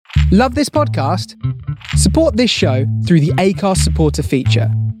Love this podcast? Support this show through the Acast supporter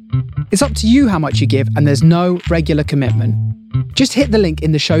feature. It's up to you how much you give, and there's no regular commitment. Just hit the link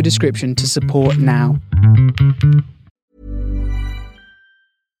in the show description to support now.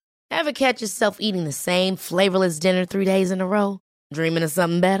 Ever catch yourself eating the same flavorless dinner 3 days in a row? Dreaming of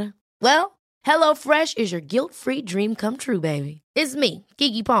something better? Well, HelloFresh is your guilt-free dream come true, baby. It's me,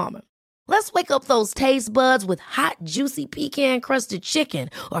 Keke Palmer. Let's wake up those taste buds with hot, juicy pecan-crusted chicken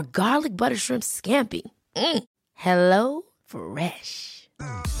or garlic butter shrimp scampi. Hello Fresh.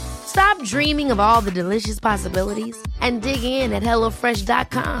 Stop dreaming of all the delicious possibilities and dig in at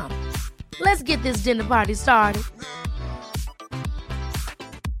HelloFresh.com. Let's get this dinner party started.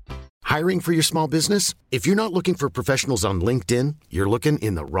 Hiring for your small business? If you're not looking for professionals on LinkedIn, you're looking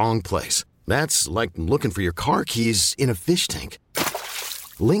in the wrong place. That's like looking for your car keys in a fish tank.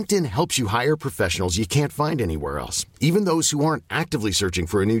 LinkedIn helps you hire professionals you can't find anywhere else, even those who aren't actively searching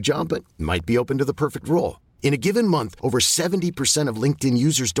for a new job but might be open to the perfect role. In a given month, over 70% of LinkedIn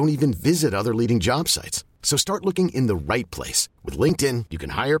users don't even visit other leading job sites. So start looking in the right place. With LinkedIn, you can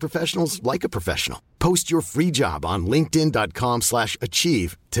hire professionals like a professional. Post your free job on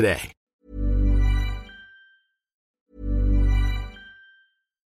linkedin.com/achieve today.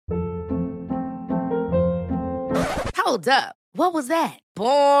 Hold up. What was that?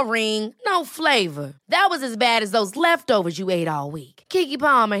 Boring. No flavor. That was as bad as those leftovers you ate all week. Keke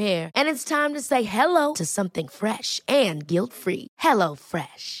Palmer here, and it's time to say hello to something fresh and guilt-free. Hello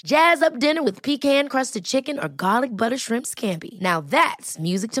Fresh. Jazz up dinner with pecan-crusted chicken or garlic butter shrimp scampi. Now that's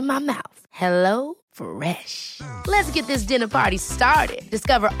music to my mouth. Hello Fresh. Let's get this dinner party started.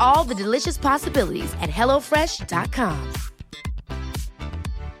 Discover all the delicious possibilities at HelloFresh.com.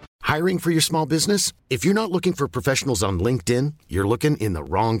 Hiring for your small business? If you're not looking for professionals on LinkedIn, you're looking in the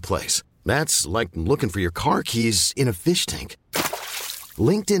wrong place. That's like looking for your car keys in a fish tank.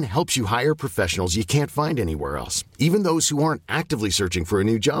 LinkedIn helps you hire professionals you can't find anywhere else, even those who aren't actively searching for a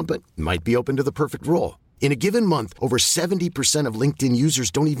new job but might be open to the perfect role. In a given month, over 70% of LinkedIn users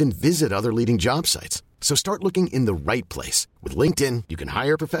don't even visit other leading job sites. So start looking in the right place. With LinkedIn, you can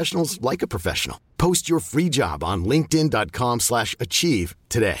hire professionals like a professional. Post your free job on linkedin.com/achieve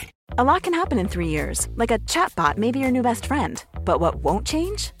today. A lot can happen in 3 years, like a chatbot may be your new best friend. But what won't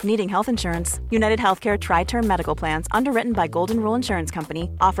change? Needing health insurance. United Healthcare Tri-Term Medical Plans, underwritten by Golden Rule Insurance Company,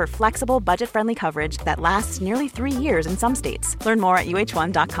 offer flexible, budget-friendly coverage that lasts nearly 3 years in some states. Learn more at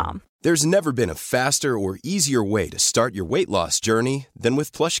uh1.com. There's never been a faster or easier way to start your weight loss journey than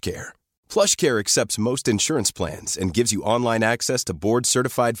with PlushCare. PlushCare accepts most insurance plans and gives you online access to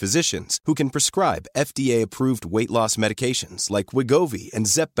board-certified physicians who can prescribe FDA-approved weight loss medications like Wegovy and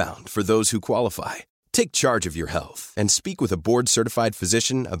Zepbound for those who qualify. Take charge of your health and speak with a board-certified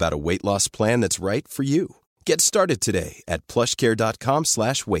physician about a weight loss plan that's right for you. Get started today at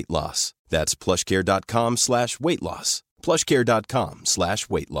plushcare.com/weight-loss. That's plushcare.com/weight-loss.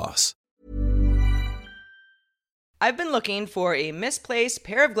 plushcare.com/weight-loss. I've been looking for a misplaced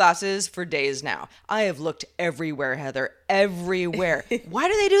pair of glasses for days now. I have looked everywhere, Heather, everywhere. Why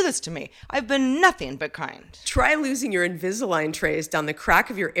do they do this to me? I've been nothing but kind. Try losing your Invisalign trays down the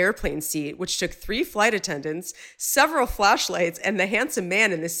crack of your airplane seat, which took 3 flight attendants, several flashlights, and the handsome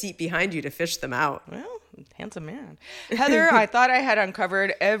man in the seat behind you to fish them out. Well, handsome man. Heather, I thought I had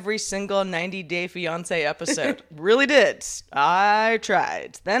uncovered every single 90 Day Fiancé episode. Really did. I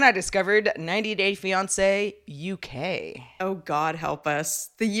tried. Then I discovered 90 Day Fiancé UK. Oh, God help us.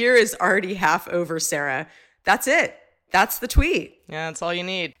 The year is already half over, Sarah. That's it. That's the tweet. Yeah, that's all you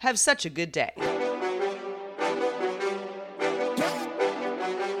need. Have such a good day.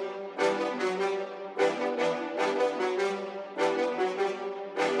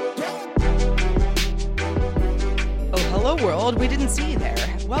 World, we didn't see you there.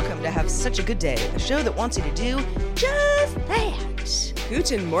 Welcome to Have Such a Good Day, a show that wants you to do just that.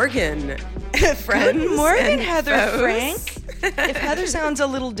 Guten Morgen, friends. Good morning, Heather foes. Frank. If Heather sounds a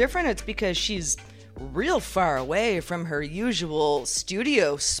little different, it's because she's real far away from her usual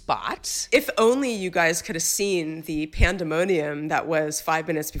studio spot. If only you guys could have seen the pandemonium that was 5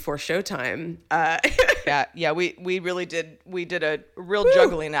 minutes before showtime. Yeah, we really did. We did a real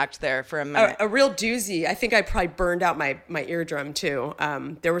juggling act there for a minute. A real doozy. I think I probably burned out my eardrum too.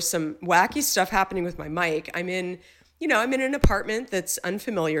 There was some wacky stuff happening with my mic. I'm in an apartment that's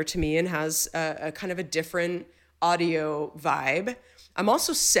unfamiliar to me and has a kind of a different audio vibe. I'm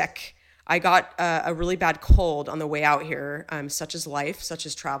also sick. I got a really bad cold on the way out here, such as life, such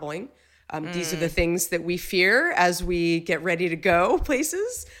as traveling. These are the things that we fear as we get ready to go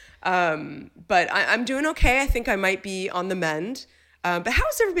places. But I'm doing okay. I think I might be on the mend. But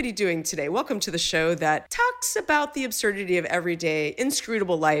how's everybody doing today? Welcome to the show that talks about the absurdity of everyday,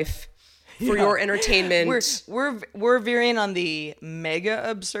 inscrutable life for your entertainment. We're veering on the mega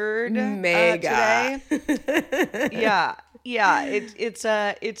absurd Mega. today. Yeah. It's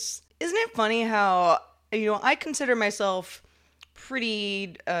isn't it funny how, I consider myself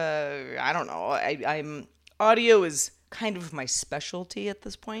pretty I don't know. I'm audio is kind of my specialty at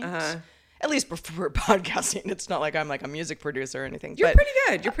this point. At least for podcasting. It's not like I'm like a music producer or anything. You're pretty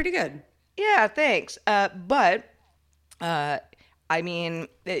good. You're pretty good. Yeah, thanks. But I mean,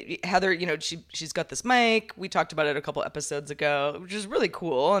 Heather, she's got this mic. We talked about it a couple episodes ago, which is really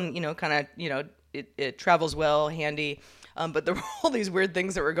cool, and kind of, it travels well, handy. But there were all these weird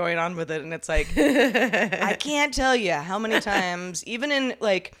things that were going on with it, and it's like I can't tell you how many times, even in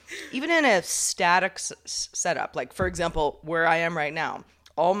a static setup, like for example, where I am right now,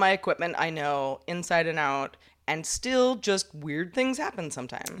 all my equipment I know inside and out. And still just weird things happen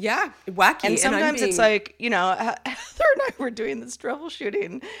sometimes. Yeah, wacky. And sometimes it's like, Heather and I were doing this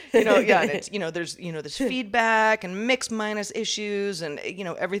troubleshooting, and it's, there's feedback and mix minus issues and,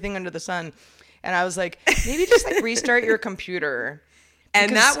 everything under the sun. And I was like, maybe just like restart your computer.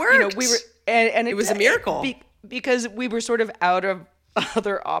 And that worked. We were, and it was a miracle. Because we were sort of out of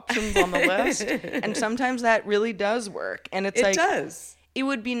other options on the list. And sometimes that really does work. And it's it does. It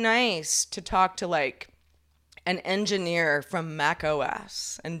would be nice to talk to like an engineer from Mac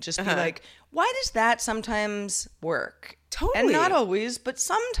OS and just be like, why does that sometimes work? Totally. And not always, but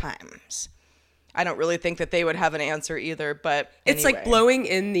sometimes. I don't really think that they would have an answer either, but it's anyway. like blowing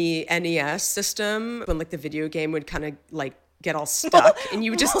in the NES system when like the video game would kind of like get all stuck and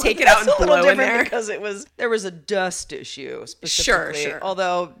you would just take it out and blow in there. Because there was a dust issue specifically. Sure.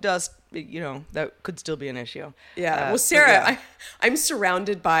 Although dust, that could still be an issue. Yeah. Well, Sarah, I'm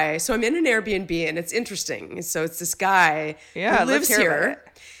surrounded by, so I'm in an Airbnb and it's interesting. So it's this guy who lives here.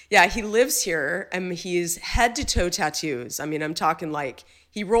 Yeah, he lives here and he's head to toe tattoos. I mean, I'm talking like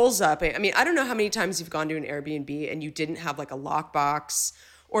he rolls up. I mean, I don't know how many times you've gone to an Airbnb and you didn't have like a lockbox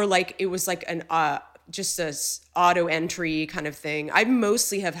or like it was like an just a auto entry kind of thing. I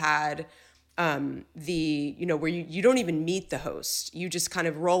mostly have had where you don't even meet the host. You just kind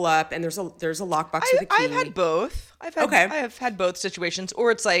of roll up and there's a lockbox with a key. I've had both. I have had both situations.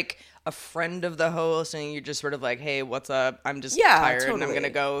 Or it's like a friend of the host and you're just sort of like, hey, what's up? I'm just tired and I'm going to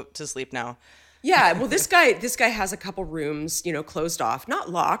go to sleep now. Yeah, well, this guy has a couple rooms, closed off,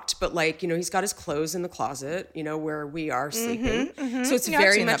 not locked, but like, he's got his clothes in the closet, where we are sleeping. Mm-hmm. So it's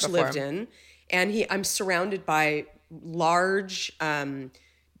very much lived in. And I'm surrounded by large,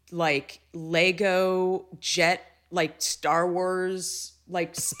 like Lego jet, like Star Wars,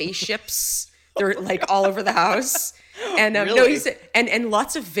 like spaceships. They're like all over the house. And really? And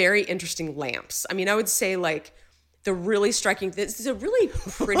lots of very interesting lamps. I mean, I would say like the really striking, this is a really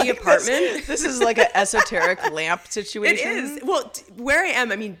pretty apartment. This is like an esoteric lamp situation. It is. Well, where I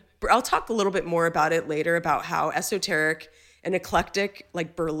am, I mean, I'll talk a little bit more about it later about how esoteric and eclectic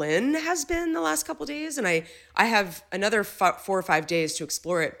like Berlin has been the last couple of days. And I have another 4 or 5 days to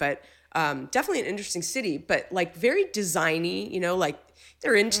explore it, but definitely an interesting city, but like very designy, like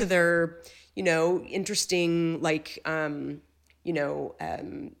they're into their, interesting like,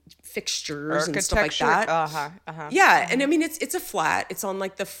 fixtures and stuff like that. Yeah. And I mean, it's a flat, it's on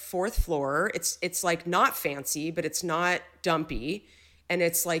like the 4th floor. It's like not fancy, but it's not dumpy. And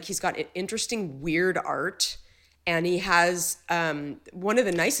it's like, he's got interesting, weird art. And he has, one of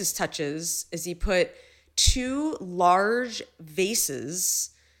the nicest touches is he put 2 large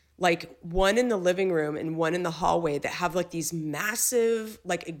vases, like one in the living room and one in the hallway that have like these massive,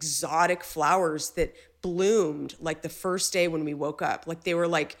 like exotic flowers that bloomed like the first day when we woke up. Like they were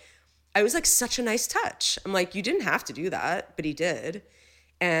like, it was like such a nice touch. I'm like, you didn't have to do that, but he did.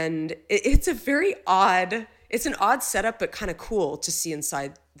 And it's a very odd, it's an odd setup, but kind of cool to see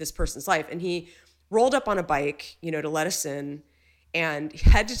inside this person's life. And he rolled up on a bike, to let us in, and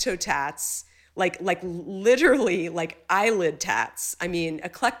head to toe tats, like literally like eyelid tats. I mean,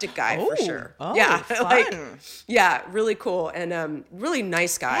 eclectic guy for sure. Oh, yeah, fun. Really cool and really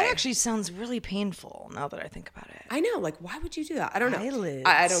nice guy. That actually sounds really painful now that I think about it. I know, like why would you do that? I don't know. Eyelids.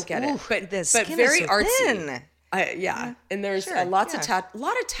 I don't get it. But very artsy. Thin. And there's lot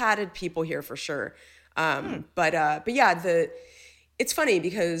of tatted people here for sure. But yeah, it's funny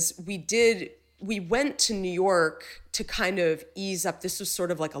because we went to New York to kind of ease up. This was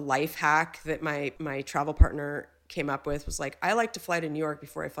sort of like a life hack that my travel partner came up with, was like, I like to fly to New York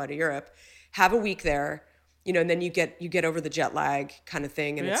before I fly to Europe, have a week there, and then you get over the jet lag kind of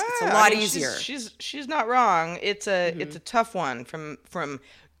thing. And it's a lot easier. She's not wrong. It's a tough one from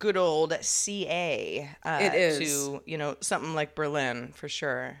good old CA It is. to, you know, something like Berlin for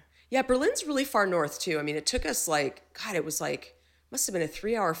sure. Yeah, Berlin's really far north too. I mean, it took us like, God, it was like, must have been a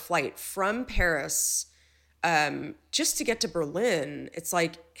 3-hour flight from Paris just to get to Berlin. It's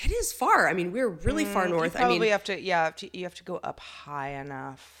like, it is far. I mean, we're really far north. You probably have to go up high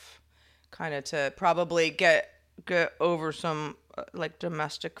enough kind of to probably get over some like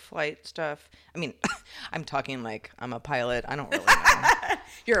domestic flight stuff. I mean, I'm talking like I'm a pilot. I don't really know.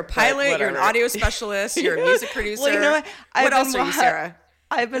 You're a pilot, you're an audio specialist, you're a music producer. Well, you know what? What else are you, Sarah?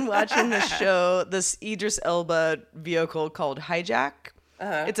 I've been watching this show, this Idris Elba vehicle called Hijack.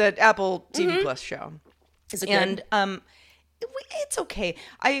 It's an Apple TV Plus show. Is it good? And it's okay.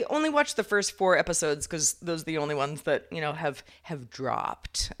 I only watched the first 4 episodes because those are the only ones that, you know, have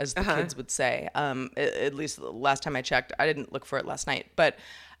dropped, as the kids would say. At least the last time I checked. I didn't look for it last night, but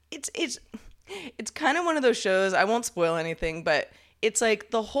it's kind of one of those shows. I won't spoil anything, but it's like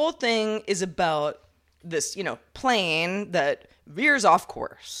the whole thing is about this, you know, plane that veers off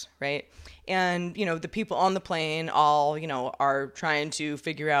course, right? And, you know, the people on the plane all, you know, are trying to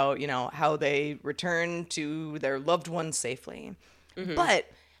figure out, you know, how they return to their loved ones safely. But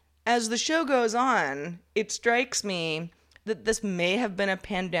as the show goes on, it strikes me that this may have been a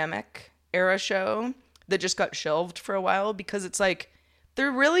pandemic era show that just got shelved for a while, because it's like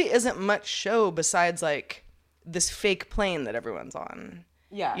there really isn't much show besides like this fake plane that everyone's on.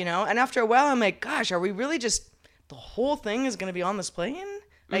 Yeah. You know? And after a while, I'm like, gosh, are we really just, the whole thing is going to be on this plane?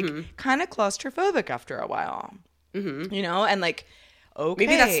 Like, kind of claustrophobic after a while. You know? And like, okay.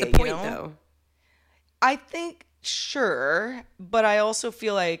 Maybe that's the point, you know? though. I think, sure. But I also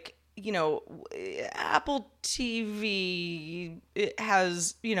feel like, you know, Apple TV, it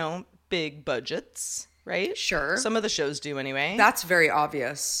has, you know, big budgets, right? Sure. Some of the shows do anyway. That's very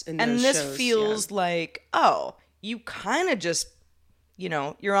obvious in those And this shows, feels like, oh, you kind of just, you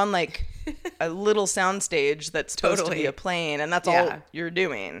know, you're on like a little soundstage that's supposed to be a plane, and that's all you're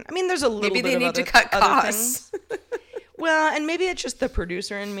doing. I mean, there's a little Maybe bit they of need to cut costs. Well, and maybe it's just the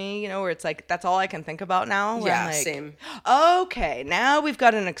producer in me, you know, where it's like, that's all I can think about now. Where I'm like, same. Okay, now we've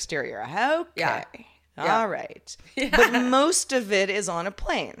got an exterior. Okay. Yeah. All right. But most of it is on a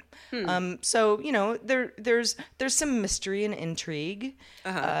plane. So, you know, there's some mystery and intrigue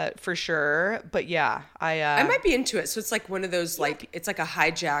for sure. But yeah, I might be into it. So it's like one of those, like, it's like a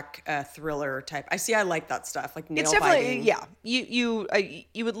hijack thriller type. I like that stuff, like nail biting. Yeah. You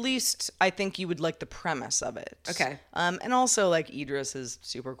at least, I think you would like the premise of it. Okay. And also, like, Idris is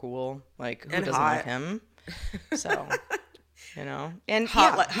super cool. Like, who And doesn't hot. like him? So... You know, and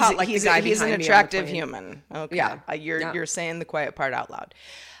Hot like the guy he's behind an me on the attractive plane. human. Okay, Yeah. You're saying the quiet part out loud.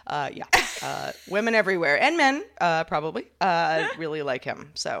 Women everywhere and men probably really like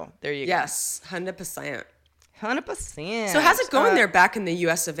him. So there you go. Yes, 100%. 100%. So how's it going there back in the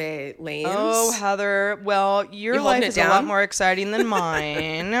US of A lanes? Oh, Heather. Well, your You life holding it is a lot down? more exciting than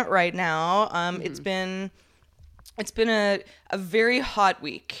mine right now. It's been a very hot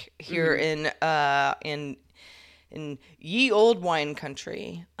week here in ye old wine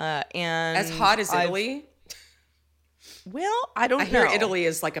country. And As hot as Italy? Well, I don't know. I hear Italy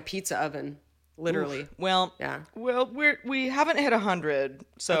is like a pizza oven, literally. Well, we haven't hit 100,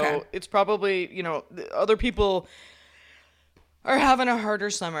 so it's probably, you know, the other people are having a harder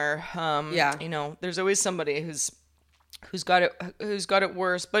summer. You know, there's always somebody who's got it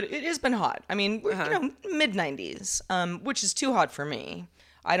worse, but it has been hot. I mean, you know, mid 90s, which is too hot for me.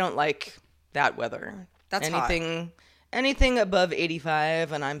 I don't like that weather. That's anything above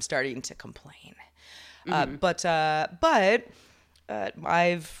 85, and I'm starting to complain. But I've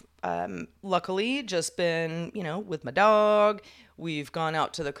luckily just been, you know, with my dog. We've gone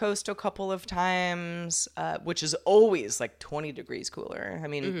out to the coast a couple of times, which is always like 20 degrees cooler. I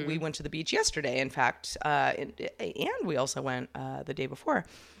mean, we went to the beach yesterday, in fact, and we also went the day before.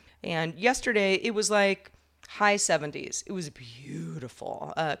 And yesterday it was like high 70s. It was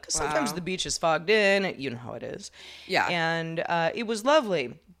beautiful. Because sometimes the beach is fogged in. You know how it is. Yeah. And it was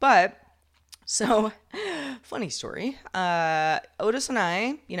lovely. But, so, funny story. Otis and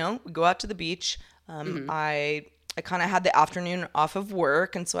I, you know, we go out to the beach. I kind of had the afternoon off of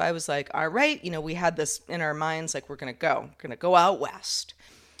work. And so I was like, all right, you know, we had this in our minds, like, we're going to go out west.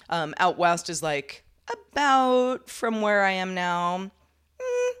 Out west is like about from where I am now,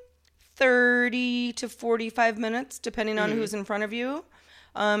 30 to 45 minutes, depending on who's in front of you.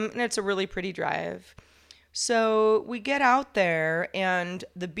 And it's a really pretty drive. So we get out there, and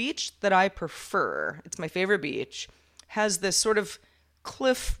the beach that I prefer, it's my favorite beach, has this sort of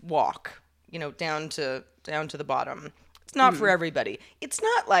cliff walk, you know, down to the bottom. It's not for everybody. It's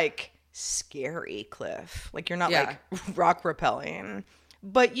not like scary cliff. Like, you're not like rock rappelling.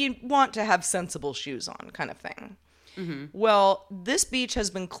 but you want to have sensible shoes on, kind of thing. Well, this beach has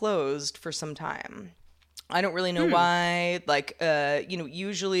been closed for some time. I don't really know why. Like,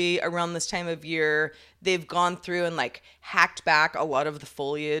 usually around this time of year, they've gone through and like hacked back a lot of the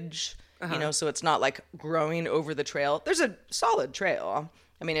foliage, so it's not like growing over the trail. There's a solid trail.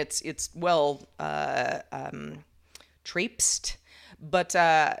 I mean, it's well traipsed, but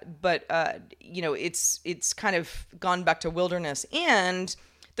it's kind of gone back to wilderness. And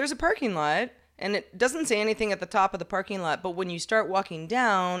there's a parking lot. And it doesn't say anything at the top of the parking lot, but when you start walking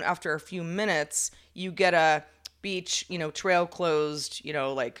down, after a few minutes, you get a beach, trail closed,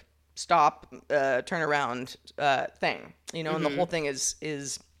 like stop, turn around thing, and the whole thing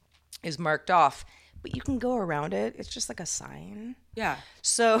is marked off. But you can go around it. It's just like a sign. Yeah.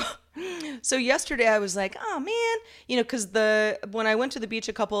 So yesterday I was like, oh man, because when I went to the beach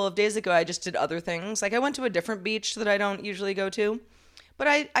a couple of days ago, I just did other things. Like I went to a different beach that I don't usually go to. But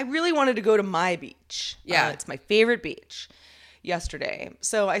I really wanted to go to my beach. Yeah. It's my favorite beach yesterday.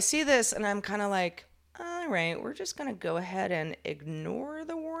 So I see this and I'm kind of like, all right, we're just going to go ahead and ignore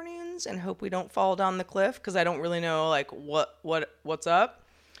the warnings and hope we don't fall down the cliff because I don't really know like what's up.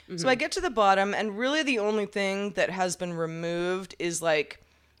 So I get to the bottom and really the only thing that has been removed is like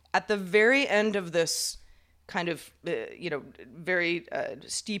at the very end of this kind of, very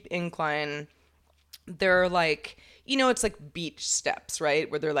steep incline, there are like, it's like beach steps, right?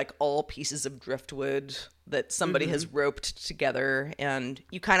 Where they're like all pieces of driftwood that somebody has roped together. And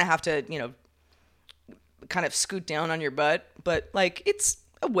you kind of have to, kind of scoot down on your butt. But like, it's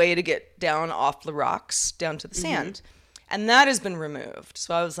a way to get down off the rocks, down to the sand. And that has been removed.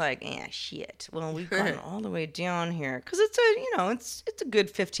 So I was like, shit. Well, we've gone all the way down here. Because it's a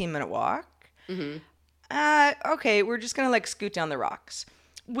good 15-minute walk. Okay, we're just going to like scoot down the rocks.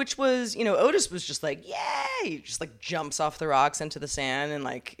 Which was, Otis was just like, yay! Just like jumps off the rocks into the sand and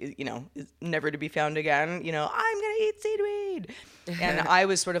like, is never to be found again. I'm going to eat seaweed. And I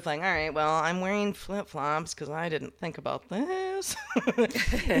was sort of like, all right, well, I'm wearing flip-flops because I didn't think about this.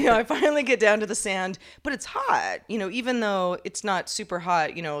 I finally get down to the sand, but it's hot. Even though it's not super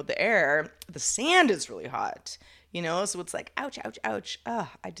hot, the sand is really hot, so it's like, ouch, ouch, ouch.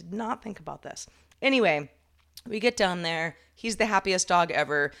 I did not think about this. Anyway. We get down there. He's the happiest dog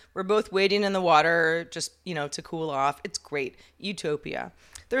ever. We're both wading in the water just, to cool off. It's great. Utopia.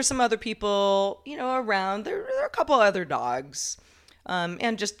 There's some other people, around. There are a couple other dogs.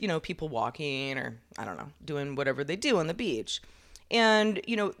 And just, people walking or, I don't know, doing whatever they do on the beach. And,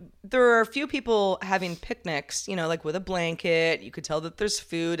 there are a few people having picnics, like with a blanket. You could tell that there's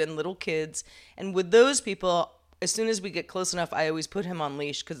food and little kids. And with those people, as soon as we get close enough, I always put him on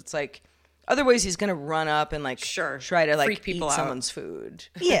leash because it's like, otherwise, he's gonna run up and like try to like freak people eat out. someone's food.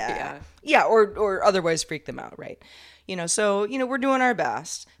 Yeah, or otherwise freak them out, right? So we're doing our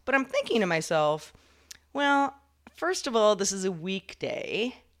best. But I'm thinking to myself, well, first of all, this is a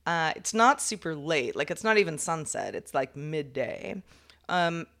weekday. It's not super late. Like it's not even sunset. It's like midday,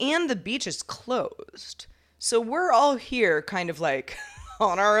 and the beach is closed. So we're all here, kind of like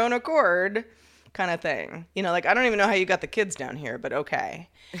on our own accord. Kind of thing, like I don't even know how you got the kids down here, but okay.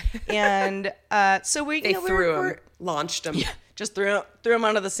 And so we they threw them, launched them, just threw them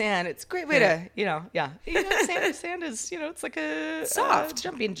onto the sand. It's a great way to, sand is it's like a soft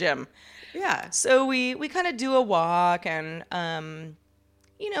jumping gym. Yeah. So we kind of do a walk, and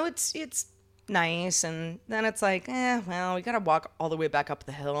it's nice, and then it's like, well, we gotta walk all the way back up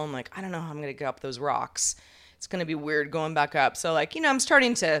the hill. I'm like, I don't know how I'm gonna get up those rocks. It's gonna be weird going back up. So like, I'm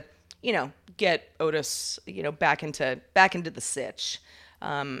starting to get Otis, back into the sitch.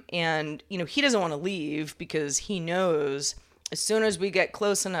 And, he doesn't want to leave because he knows as soon as we get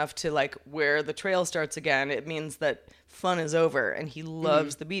close enough to like where the trail starts again, it means that fun is over and he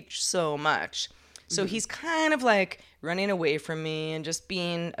loves the beach so much. So he's kind of like running away from me and just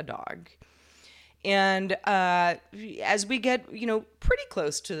being a dog. And, as we get, pretty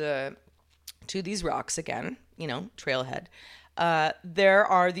close to these rocks again, trailhead, there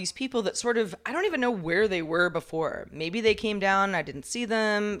are these people that sort of, I don't even know where they were before. Maybe they came down, I didn't see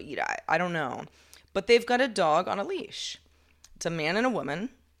them. I don't know. But they've got a dog on a leash. It's a man and a woman.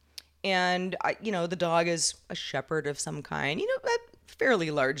 And, the dog is a shepherd of some kind. A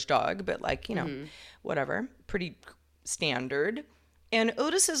fairly large dog, but like, whatever. Pretty standard. And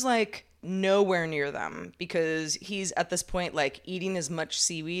Otis is like nowhere near them because he's at this point like eating as much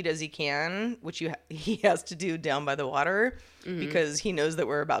seaweed as he can, which he has to do down by the water because he knows that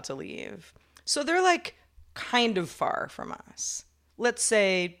we're about to leave. So they're like kind of far from us. Let's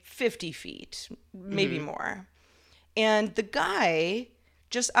say 50 feet, maybe more. And the guy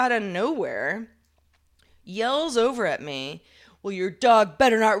just out of nowhere yells over at me, well, your dog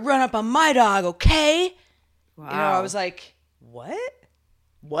better not run up on my dog, okay? Wow. You know, I was like, what?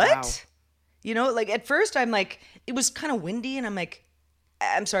 Wow. You know, like at first I'm like, it was kind of windy and I'm like,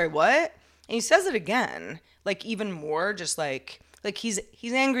 I'm sorry, what? And he says it again, like even more, just like he's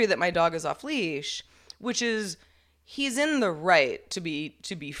angry that my dog is off leash, which is, he's in the right to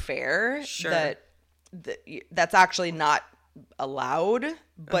be fair. Sure. That's actually not allowed,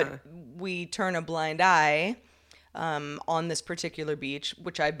 but we turn a blind eye on this particular beach,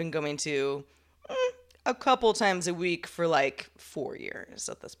 which I've been going to a couple times a week for like 4 years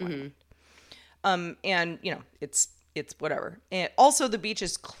at this point. And you know, it's whatever. And also the beach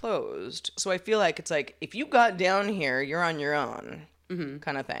is closed, so I feel like it's like, if you got down here, you're on your own,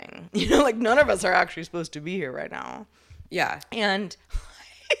 kind of thing. You know, like none of us are actually supposed to be here right now. Yeah. And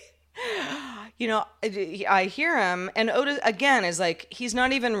you know, I hear him, and Otis again is like, he's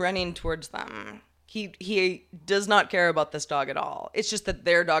not even running towards them. He does not care about this dog at all. It's just that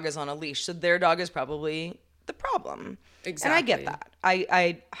their dog is on a leash, so their dog is probably the problem. Exactly. And I get that.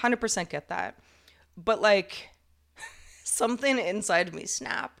 I 100% get that. But like, something inside me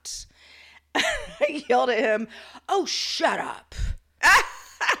snapped. I yelled at him, "Oh, shut up!"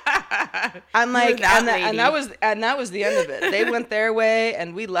 I'm like, and that was the end of it. They went their way,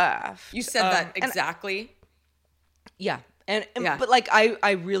 and we laughed. You said that exactly. Yeah. And Yeah. But like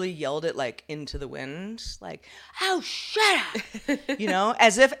I really yelled it like into the wind, like, "Oh, shut up!" You know,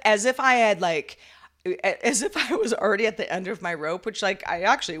 as if I had like, as if I was already at the end of my rope, which like I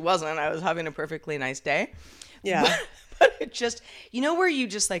actually wasn't. I was having a perfectly nice day. Yeah. But it just, you know, where you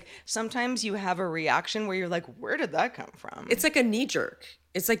just like, sometimes you have a reaction where you're like, where did that come from? It's like a knee jerk.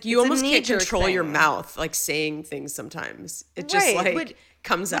 It's like you almost can't knee-jerk control your thing. mouth, like saying things sometimes. It just like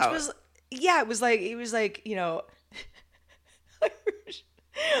comes out. It was like, you know,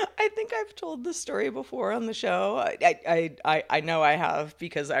 I think I've told this story before on the show. I know I have,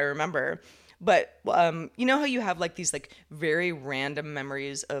 because I remember. But you know how you have like these like very random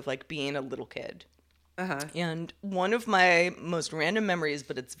memories of like being a little kid? And one of my most random memories,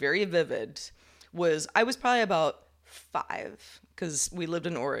 but it's very vivid, was I was probably about 5, because we lived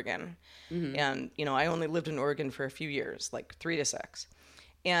in Oregon. And, you know, I only lived in Oregon for a few years, like 3 to 6.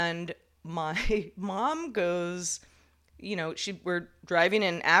 And my mom goes, you know, we're driving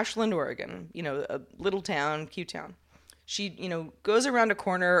in Ashland, Oregon, you know, a little town, cute town. She, you know, goes around a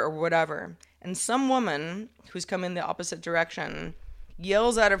corner or whatever, and some woman who's coming the opposite direction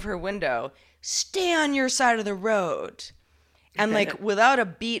yells out of her window, "Stay on your side of the road." And like without a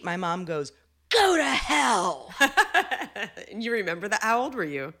beat, my mom goes, "Go to hell." And you remember that? How old were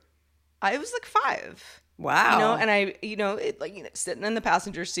you? I was like 5. Wow. You know, and I, you know, sitting in the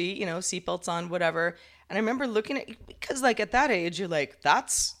passenger seat, you know, seatbelts on, whatever. And I remember looking at, because like at that age, you're like,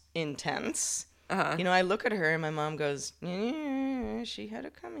 that's intense. You know, I look at her and my mom goes, "Yeah, she had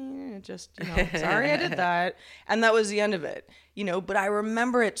it coming. Just, you know, sorry I did that." And that was the end of it, you know. But I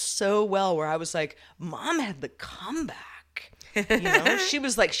remember it so well, where I was like, Mom had the comeback. You know, she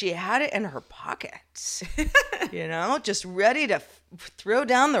was like, she had it in her pocket, you know, just ready to throw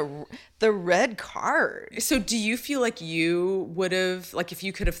down the red card. So do you feel like you would have, like if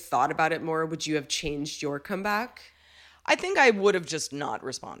you could have thought about it more, would you have changed your comeback? I think I would have just not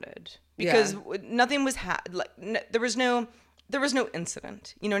responded, because nothing was there was no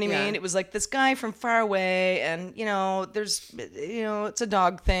incident. You know what I mean? It was like this guy from far away, and you know, it's a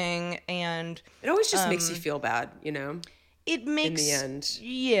dog thing, and it always just makes you feel bad, you know. It makes, in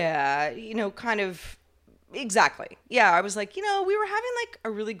the end, you know, kind of, exactly. Yeah, I was like, you know, we were having like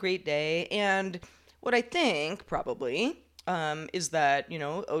a really great day, and what I think probably is that, you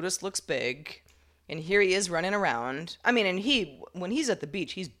know, Otis looks big. And here he is running around. I mean, and when he's at the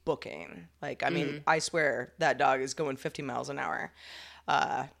beach, he's booking. Like, I mean, I swear that dog is going 50 miles an hour.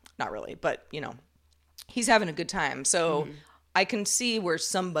 Not really, but, you know, he's having a good time. So I can see where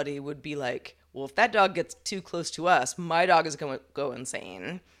somebody would be like, well, if that dog gets too close to us, my dog is going to go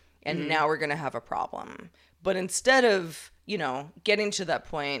insane. And now we're going to have a problem. But instead of, you know, getting to that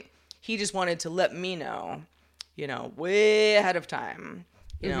point, he just wanted to let me know, you know, way ahead of time.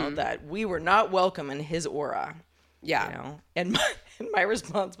 You know, that we were not welcome in his aura. Yeah. You know? And my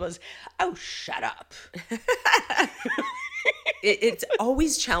response was, "Oh, shut up." It's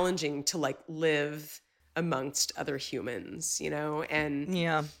always challenging to like live amongst other humans, you know, and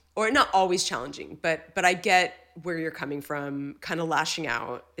or not always challenging, but I get where you're coming from, kind of lashing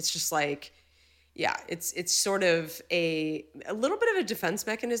out. It's just like, yeah, it's sort of a little bit of a defense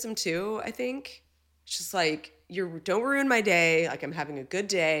mechanism too, I think. It's just like, don't ruin my day. Like, I'm having a good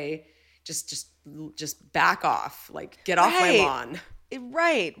day. Just back off. Like, get off my lawn.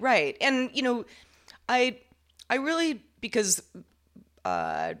 Right. And, you know, I really because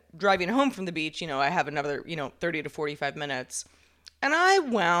driving home from the beach, I have another, 30 to 45 minutes. And I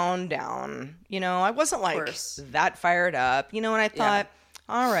wound down, I wasn't like that fired up, and I thought,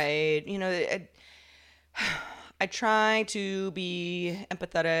 all right, I try to be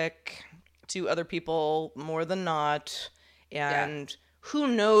empathetic to other people more than not. And who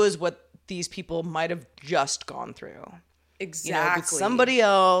knows what these people might have just gone through. Exactly. With somebody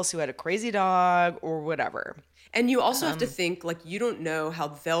else who had a crazy dog or whatever. And you also have to think, like, you don't know how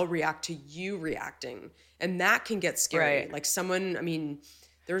they'll react to you reacting. And that can get scary. Right. Like someone, I mean,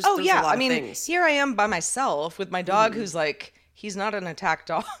 there's a lot of things. Here I am by myself with my dog who's like, he's not an attack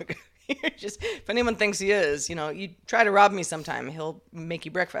dog. Just, if anyone thinks he is, you try to rob me sometime, he'll make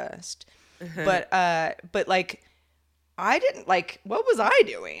you breakfast. But like, I didn't what was I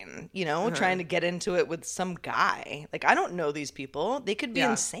doing? Trying to get into it with some guy. Like, I don't know these people. They could be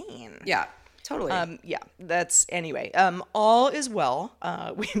insane. Yeah, totally. That's anyway. All is well.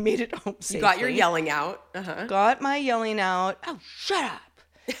 We made it home safely. You got your yelling out. Got my yelling out. Oh, shut up.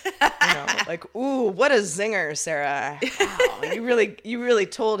 Ooh, what a zinger, Sarah. Wow, you really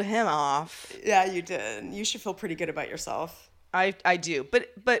told him off. Yeah, you did. You should feel pretty good about yourself. I do.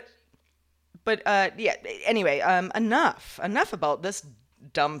 But yeah, anyway, enough about this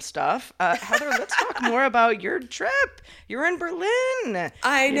dumb stuff. Heather, let's talk more about your trip. You're in Berlin.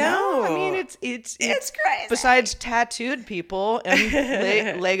 I know. I mean, it's crazy. Besides tattooed people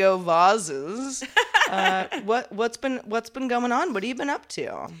and Lego vases, what's been going on? What have you been up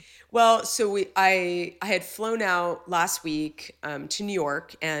to? Well, so I had flown out last week to New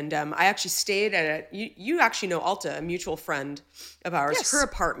York, and I actually stayed at you actually know Alta, a mutual friend of ours. Yes. Her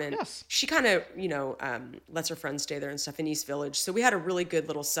apartment. Yes. She kind of lets her friends stay there and stuff in East Village. So we had a really good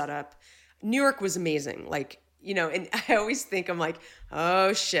little setup. New York was amazing. And I always think, I'm like,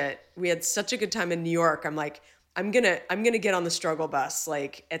 oh shit, we had such a good time in New York. I'm like, I'm gonna get on the struggle bus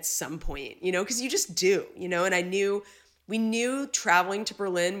at some point, because you just do, and we knew traveling to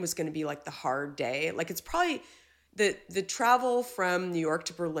Berlin was going to be the hard day. It's probably the travel from New York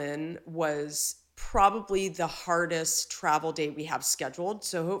to Berlin was probably the hardest travel day we have scheduled.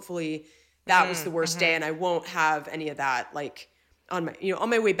 So hopefully that was the worst day, and I won't have any of that on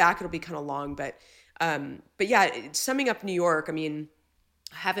my way back. It'll be kind of long, but yeah, summing up New York, I mean,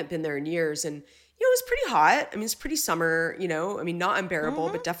 I haven't been there in years, and it was pretty hot. I mean, it's pretty summer, not unbearable,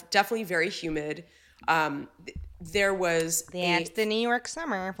 but definitely very humid. There was the New York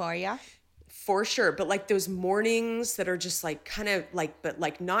summer for you. For sure. But those mornings that are just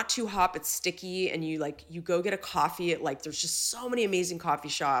but not too hot, but sticky. And you go get a coffee at there's just so many amazing coffee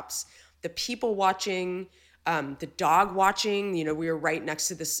shops, the people watching, the dog watching, we were right next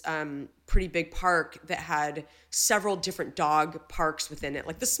to this, pretty big park that had several different dog parks within it,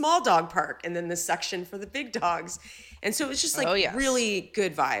 like the small dog park and then the section for the big dogs. And so it was just really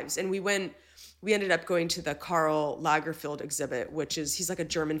good vibes. And we ended up going to the Karl Lagerfeld exhibit, which is, he's a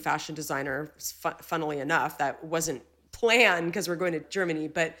German fashion designer. Funnily enough, that wasn't planned because we're going to Germany,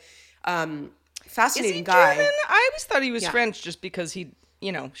 but fascinating guy. German? I always thought he was French just because he,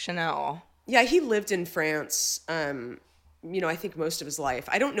 Chanel. Yeah, he lived in France, I think most of his life.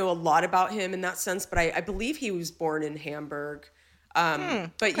 I don't know a lot about him in that sense, but I believe he was born in Hamburg. But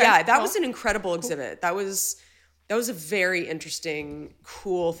okay. Yeah, that was an incredible exhibit. That was a very interesting,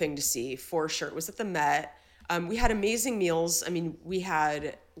 cool thing to see, for sure. It was at the Met. We had amazing meals. I mean, we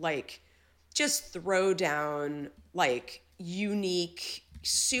had just throw down, unique,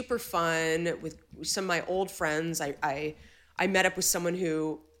 super fun with some of my old friends. I met up with someone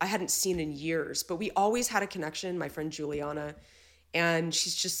who I hadn't seen in years, but we always had a connection, my friend Juliana. And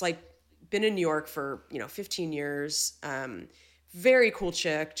she's just been in New York for, 15 years. Very cool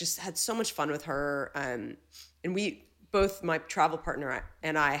chick, just had so much fun with her. And we both, my travel partner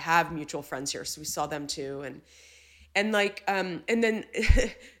and I, have mutual friends here, so we saw them too. And then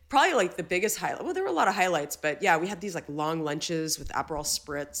probably the biggest highlight. Well, there were a lot of highlights, but yeah, we had these long lunches with Aperol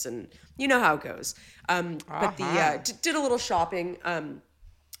Spritz, and you know how it goes. But did a little shopping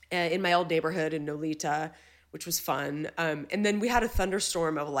in my old neighborhood in Nolita, which was fun. And then we had a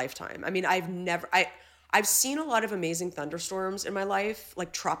thunderstorm of a lifetime. I mean, I've seen a lot of amazing thunderstorms in my life,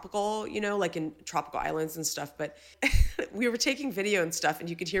 tropical, in tropical islands and stuff. But we were taking video and stuff, and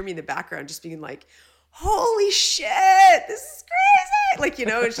you could hear me in the background just being holy shit, this is crazy.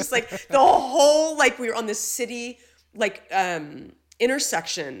 It's just the whole, we were on this city,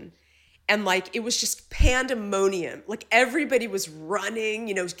 intersection, and it was just pandemonium. Everybody was running,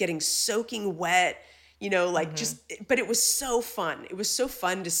 getting soaking wet, just, but it was so fun. It was so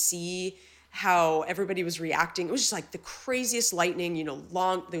fun to see how everybody was reacting. It was just like the craziest lightning, you know,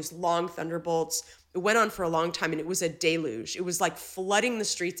 those long thunderbolts. It went on for a long time, and it was a deluge. It was like flooding the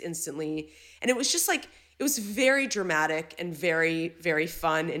streets instantly. And it was just like, it was very dramatic and very, very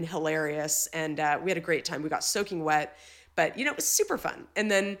fun and hilarious. And we had a great time. We got soaking wet, but you know, it was super fun.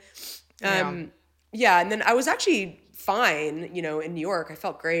 And then, and then I was actually fine, you know, in New York. I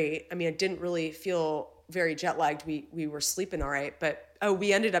felt great. I mean, I didn't really feel very jet lagged. We were sleeping all right, but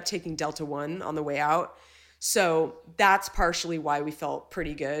we ended up taking Delta One on the way out. So that's partially why we felt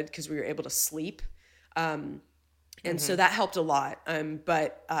pretty good, because we were able to sleep. And so that helped a lot.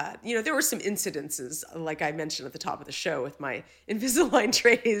 But you know, there were some incidences, like I mentioned at the top of the show with my Invisalign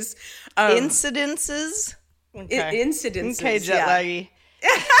trays. Incidences? Okay. Incidences. Okay, jet laggy.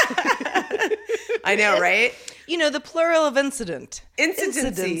 I know, right? You know, the plural of incident.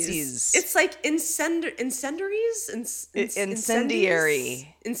 Incidences. It's like incendiaries?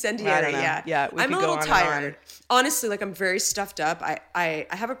 Incendiary. Incendiary, yeah. Yeah, I'm a little tired. Honestly, like I'm very stuffed up. I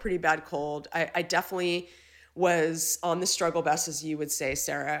have a pretty bad cold. I definitely was on the struggle bus, as you would say,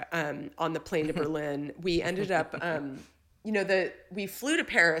 Sarah, on the plane to Berlin. We ended up, you know, we flew to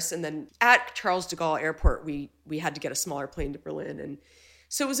Paris, and then at Charles de Gaulle Airport, we had to get a smaller plane to Berlin. And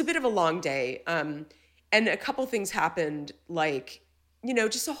so it was a bit of a long day. And a couple things happened, like, you know,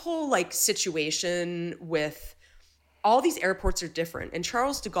 just a whole like situation with all these airports are different. And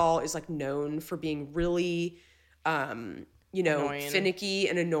Charles de Gaulle is like known for being really, you know, annoying. Finicky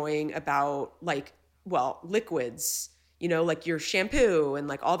and annoying about like, well, liquids, you know, like your shampoo and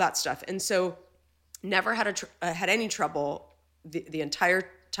like all that stuff. And so never had had any trouble the entire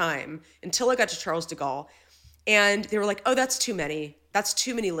time until I got to Charles de Gaulle. And they were like, oh, that's too many. That's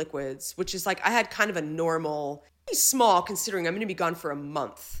too many liquids, which is like, I had kind of a normal, pretty small considering I'm going to be gone for a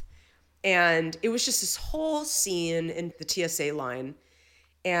month. And it was just this whole scene in the TSA line.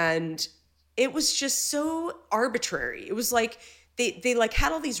 And it was just so arbitrary. It was like, they like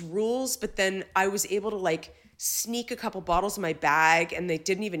had all these rules, but then I was able to like sneak a couple bottles in my bag, and they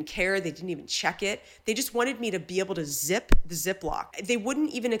didn't even care. They didn't even check it. They just wanted me to be able to zip the Ziploc. They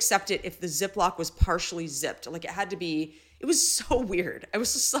wouldn't even accept it if the Ziploc was partially zipped. Like it had to be, it was so weird. I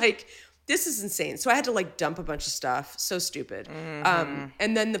was just like, this is insane. So I had to like dump a bunch of stuff. So stupid. Mm-hmm.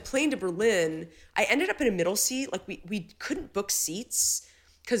 And then the plane to Berlin, I ended up in a middle seat. Like we couldn't book seats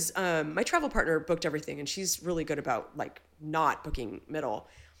because my travel partner booked everything, and she's really good about like not booking middle.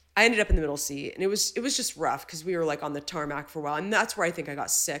 I ended up in the middle seat, and it was just rough because we were like on the tarmac for a while, and that's where I think I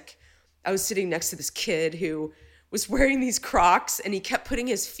got sick. I was sitting next to this kid who was wearing these Crocs, and he kept putting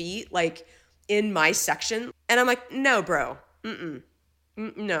his feet like in my section, and I'm like, no, bro,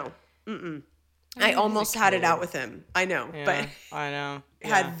 no. I almost had it out with him. I know, yeah, but I know.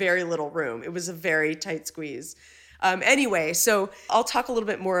 Had very little room. It was a very tight squeeze. Anyway, so I'll talk a little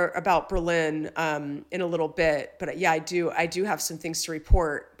bit more about Berlin in a little bit, but yeah, I do have some things to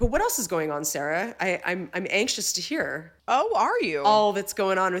report. But what else is going on, Sarah? I'm anxious to hear. Oh, are you? All that's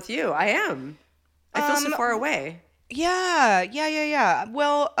going on with you. I am. I feel so far away. Yeah.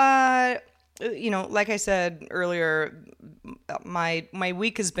 Well, you know, like I said earlier, my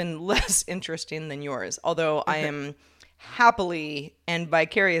week has been less interesting than yours, although I am happily and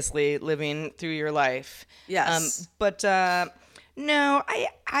vicariously living through your life. Yes. But no,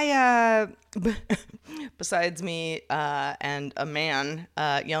 I besides me and a man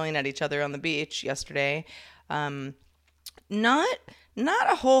yelling at each other on the beach yesterday, not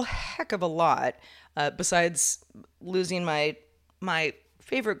a whole heck of a lot, besides losing my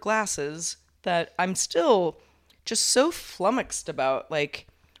favorite glasses that I'm still just so flummoxed about. Like,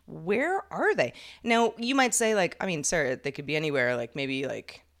 where are they? Now, you might say, like, I mean, Sarah, they could be anywhere. Like, maybe,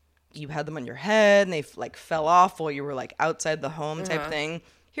 like, you had them on your head and they, like, fell off while you were, like, outside the home type thing.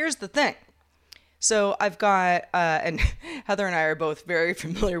 Here's the thing. So I've got, and Heather and I are both very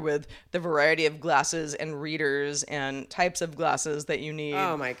familiar with the variety of glasses and readers and types of glasses that you need.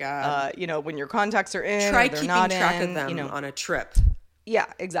 Oh, my God. You know, when your contacts are in, try or they're keeping not track in, of them you know. on a trip. Yeah,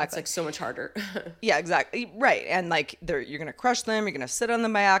 exactly. It's like so much harder. Yeah, exactly. Right. And like you're going to crush them. You're going to sit on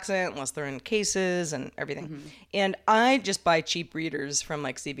them by accident unless they're in cases and everything. Mm-hmm. And I just buy cheap readers from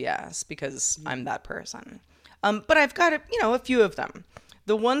like CVS because I'm that person. But I've got, a few of them.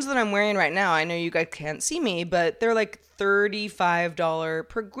 The ones that I'm wearing right now, I know you guys can't see me, but they're like $35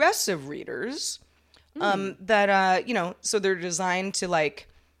 progressive readers that, so they're designed to like,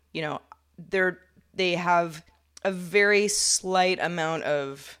 they have a very slight amount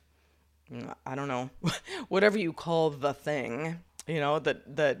of, I don't know, whatever you call the thing,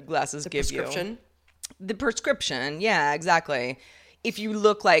 that glasses give you. The prescription? The prescription, yeah, exactly. If you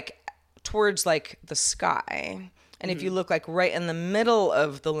look like towards like the sky, And if you look like right in the middle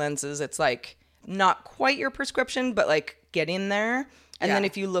of the lenses, it's like not quite your prescription, but like getting there. And then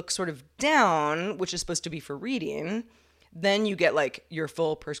if you look sort of down, which is supposed to be for reading, then you get like your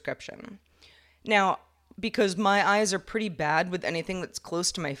full prescription. Now, because my eyes are pretty bad with anything that's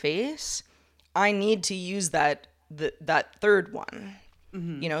close to my face, I need to use that third one.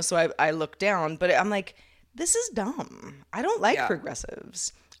 You know, so I look down, but I'm like, this is dumb. I don't like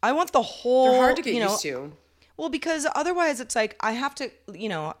progressives. I want the whole. They're hard to get used to. Well, because otherwise it's like I have to,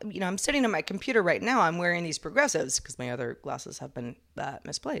 I'm sitting at my computer right now. I'm wearing these progressives because my other glasses have been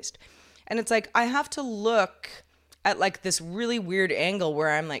misplaced. And it's like I have to look at like this really weird angle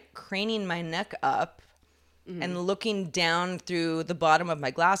where I'm like craning my neck up and looking down through the bottom of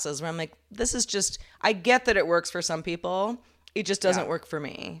my glasses where I'm like, this is just, I get that it works for some people. It just doesn't work for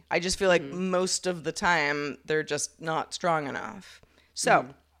me. I just feel like most of the time they're just not strong enough. So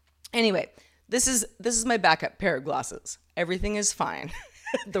anyway, this is my backup pair of glasses. Everything is fine.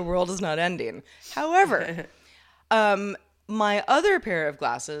 The world is not ending. However, my other pair of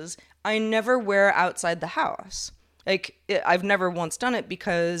glasses, I never wear outside the house. Like I've never once done it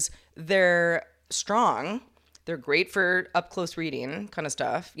because they're strong. They're great for up close reading kind of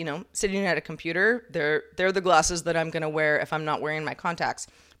stuff. You know, sitting at a computer, they're the glasses that I'm going to wear if I'm not wearing my contacts.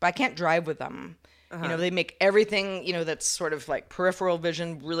 But I can't drive with them. You know, they make everything, that's sort of like peripheral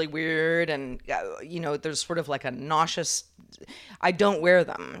vision really weird. And, there's sort of like a nauseous, I don't wear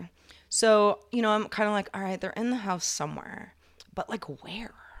them. So, I'm kind of like, all right, they're in the house somewhere. But like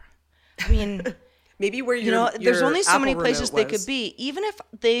where? I mean... Maybe where there's only so Apple many places they was. could be. Even if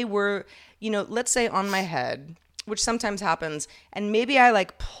they were, let's say on my head, which sometimes happens, and maybe I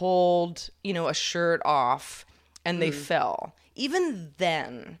like pulled, a shirt off and they fell. Even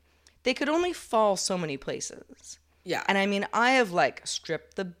then, they could only fall so many places. Yeah. And I mean, I have like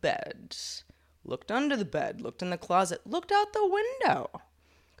stripped the bed, looked under the bed, looked in the closet, looked out the window,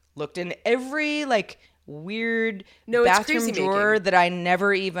 looked in every like weird bathroom drawer that I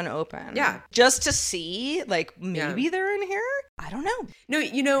never even opened. Yeah. Just to see, like, maybe they're in here? I don't know.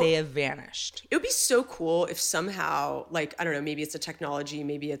 No, they have vanished. It would be so cool if somehow, like, I don't know, maybe it's a technology,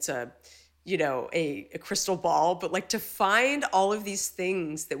 maybe it's a crystal ball, but like to find all of these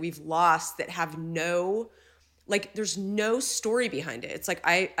things that we've lost that have there's no story behind it. It's like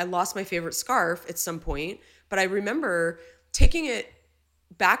I lost my favorite scarf at some point, but I remember taking it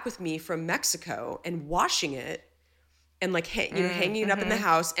back with me from Mexico and washing it and like hanging it up in the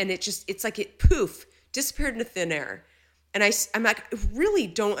house, and it's like it poof disappeared into thin air. And I'm like, I really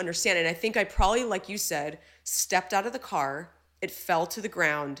don't understand it. And I think I probably, like you said, stepped out of the car, it fell to the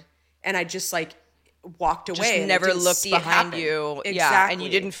ground, and I just like walked away. Just never looked behind you. Exactly. Yeah, and you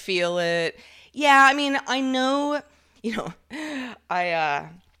didn't feel it. Yeah, I mean, I know, I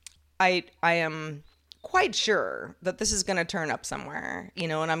am quite sure that this is going to turn up somewhere,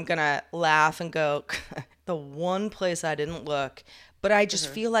 and I'm going to laugh and go, the one place I didn't look, but I just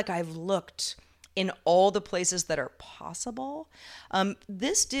feel like I've looked in all the places that are possible.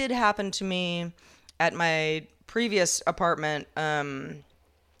 This did happen to me at my previous apartment.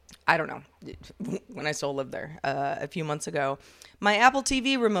 I don't know, when I still lived there a few months ago. My Apple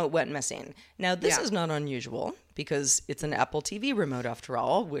TV remote went missing. Now, this is not unusual because it's an Apple TV remote after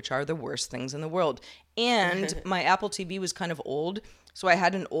all, which are the worst things in the world. And my Apple TV was kind of old, so I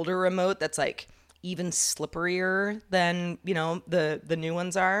had an older remote that's like even slipperier than, the new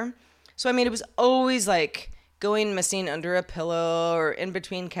ones are. So, I mean, it was always like going missing under a pillow or in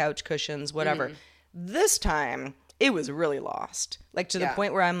between couch cushions, whatever. This time, it was really lost. Like to the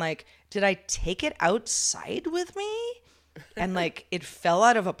point where I'm like, did I take it outside with me? And like it fell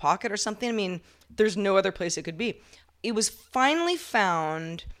out of a pocket or something. I mean, there's no other place it could be. It was finally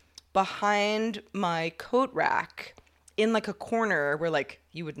found behind my coat rack in like a corner where like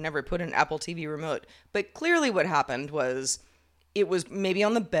you would never put an Apple TV remote. But clearly what happened was it was maybe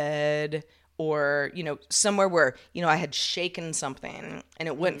on the bed or, somewhere where, I had shaken something and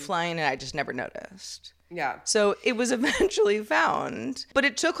it went flying and I just never noticed. Yeah. So it was eventually found, but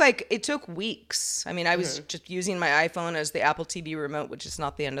it took weeks. I mean, I was just using my iPhone as the Apple TV remote, which is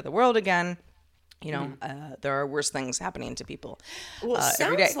not the end of the world again. There are worse things happening to people. Well, it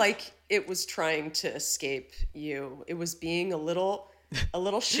every day. sounds like it was trying to escape you. It was being a little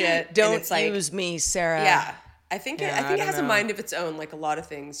shit. Don't use me, Sarah. Yeah. I think it has a mind of its own, like a lot of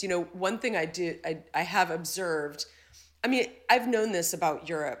things. One thing I have observed, I mean, I've known this about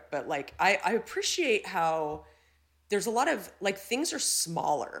Europe, but like I appreciate how there's a lot of like things are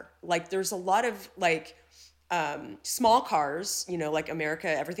smaller. Like there's a lot of like small cars, like America,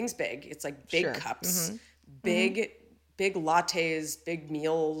 everything's big. It's like big cups, big lattes, big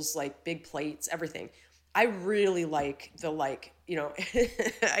meals, like big plates, everything. I really like the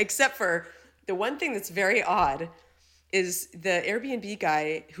except for the one thing that's very odd is the Airbnb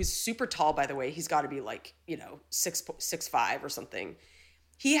guy, who's super tall, by the way. He's got to be 6'5" or something.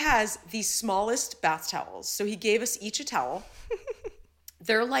 He has the smallest bath towels. So he gave us each a towel.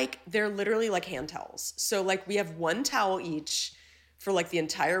 They're literally like hand towels. So we have one towel each for the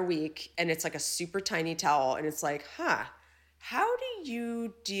entire week, and it's a super tiny towel, and it's how do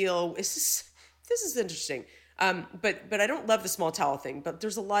you deal? This is interesting. But I don't love the small towel thing. But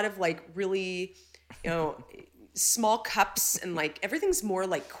there's a lot of really, small cups, and everything's more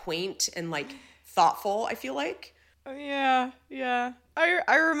quaint and thoughtful, I feel like. Yeah.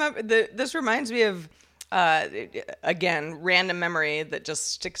 I remember this reminds me of again, random memory that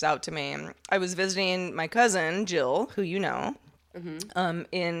just sticks out to me. I was visiting my cousin Jill, who you know,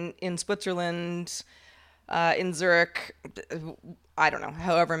 in Switzerland, in Zurich. I don't know,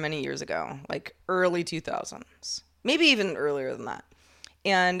 however many years ago, early 2000s, maybe even earlier than that.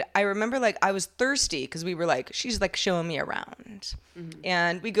 And I remember I was thirsty because we were she's showing me around,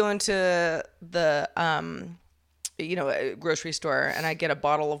 and we go into the a grocery store, and I get a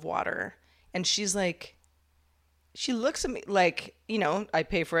bottle of water, and she's she looks at me I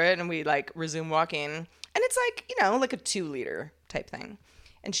pay for it, and we resume walking, and it's a 2-liter type thing,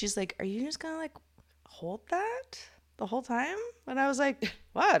 and she's are you just gonna hold that the whole time? And I was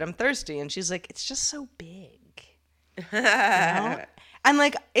what? I'm thirsty. And she's it's just so big. And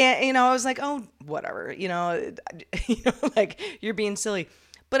I was oh, whatever, you're being silly.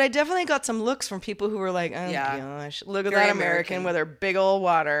 But I definitely got some looks from people who were gosh, look at Very that American with her big old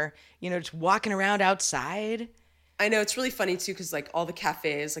water, just walking around outside. I know, it's really funny too, because all the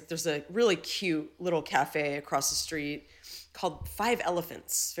cafes, there's a really cute little cafe across the street called Five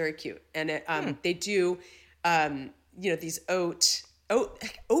Elephants. Very cute. And they do, these oat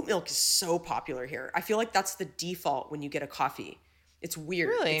milk is so popular here. I feel that's the default when you get a coffee. It's weird.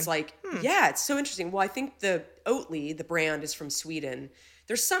 Really? It's yeah, it's so interesting. Well, I think the Oatly, the brand, is from Sweden.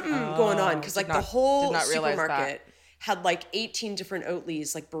 There's something going on because the whole supermarket had 18 different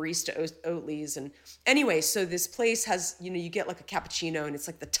Oatlys, barista Oatlys. And anyway, so this place has, you get a cappuccino, and it's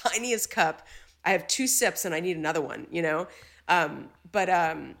the tiniest cup. I have 2 sips and I need another one, But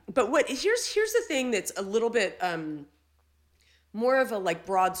what here's the thing that's a little bit more of a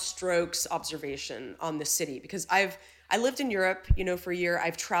broad strokes observation on the city, because I lived in Europe, for a year.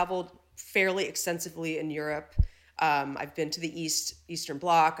 I've traveled fairly extensively in Europe. I've been to the Eastern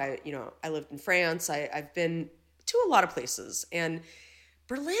Bloc. I lived in France. I've been to a lot of places, and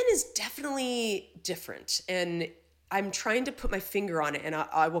Berlin is definitely different. And I'm trying to put my finger on it, and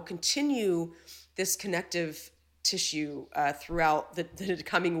I will continue this connective tissue throughout the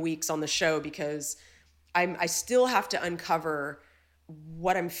coming weeks on the show, because I still have to uncover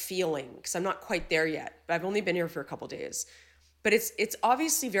what I'm feeling, because I'm not quite there yet. But I've only been here for a couple days. But it's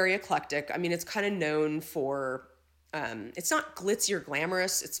obviously very eclectic. I mean, it's kind of known for it's not glitzy or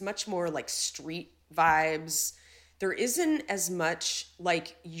glamorous. It's much more street vibes. There isn't as much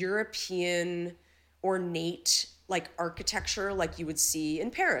European ornate architecture you would see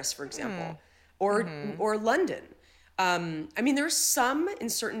in Paris, for example, or London. I mean, there's some in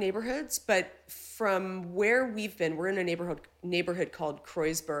certain neighborhoods, but from where we've been, we're in a neighborhood called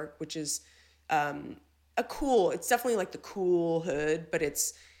Kreuzberg, which is it's definitely the cool hood, but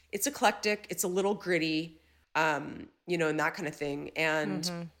it's eclectic. It's a little gritty, and that kind of thing.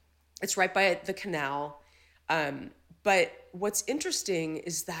 And it's right by the canal. But what's interesting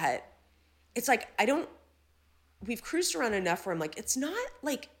is that it's we've cruised around enough where I'm it's not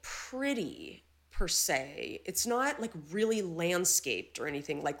pretty per se. It's not really landscaped or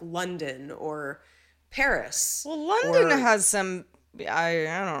anything like London or Paris. Well, London has some, I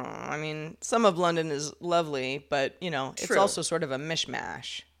don't know. I mean, some of London is lovely, but it's True. also sort of a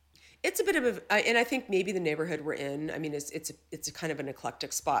mishmash. It's a bit of and I think maybe the neighborhood we're in, I mean, it's a kind of an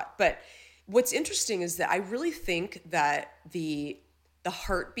eclectic spot. But what's interesting is that I really think that the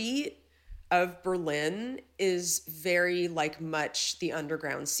heartbeat of Berlin is very much the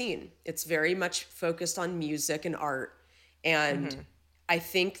underground scene. It's very much focused on music and art. And I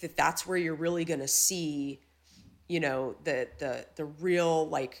think that that's where you're really going to see, the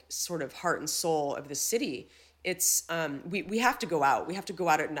real sort of heart and soul of the city. It's we have to go out. We have to go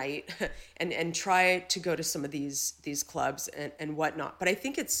out at night and try to go to some of these clubs and whatnot. But I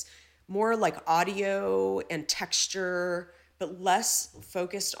think it's more audio and texture, but less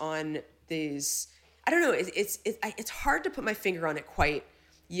focused on these. I don't know. It's hard to put my finger on it quite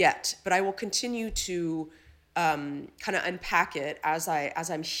yet, but I will continue to kind of unpack it as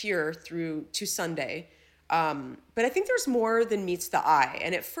I'm here through to Sunday. But I think there's more than meets the eye.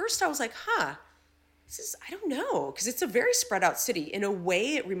 And at first I was I don't know, because it's a very spread out city. In a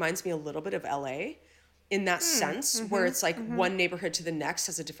way, it reminds me a little bit of LA in that sense, where it's like one neighborhood to the next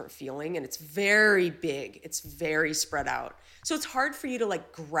has a different feeling, and it's very big. It's very spread out. So it's hard for you to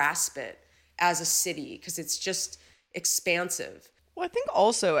like grasp it as a city because it's just expansive. Well, I think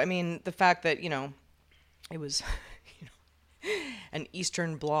also, I mean, the fact that, it was, an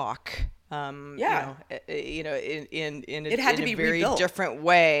Eastern Bloc. In It had to be a very rebuilt. different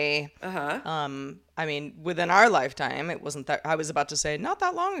way. I mean, within our lifetime, it wasn't that. I was about to say not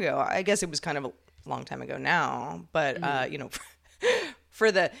that long ago. I guess it was kind of a long time ago now. But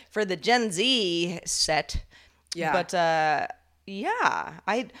for the Gen Z set. Yeah. But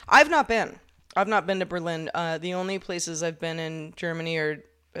I've not been. I've not been to Berlin. The only places I've been in Germany are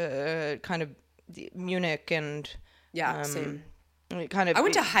kind of Munich and same. Kind of. I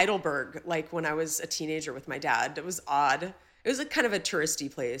went to Heidelberg like when I was a teenager with my dad. It was odd. It was like kind of a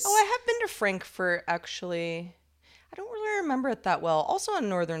touristy place. Oh, I have been to Frankfurt actually. I don't really remember it that well. Also a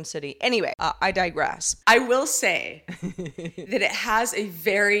northern city. Anyway, I digress. I will say that it has a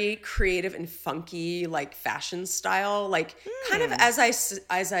very creative and funky like fashion style, like kind of as I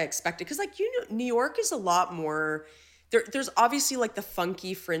expected. Because like New York is a lot more. There's obviously like the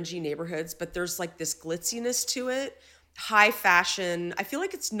funky, fringy neighborhoods, but there's like this glitziness to it. High fashion. I feel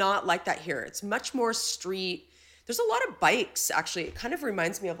like it's not like that here. It's much more street. There's a lot of bikes, actually. It kind of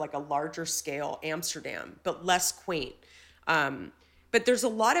reminds me of like a larger scale Amsterdam, but less quaint. But there's a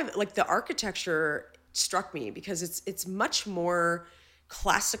lot of like the architecture struck me because it's much more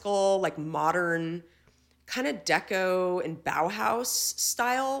classical, like modern, kind of deco and Bauhaus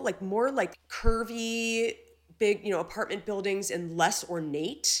style, like more like curvy, big, apartment buildings and less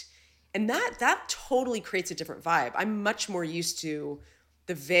ornate. And that totally creates a different vibe. I'm much more used to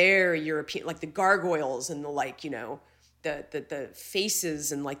the very European, like the gargoyles and the like, the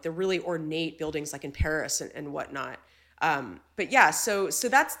faces and like the really ornate buildings like in Paris and whatnot. But yeah, so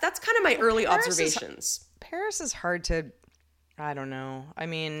that's kind of my early observations. Paris is hard to, I don't know. I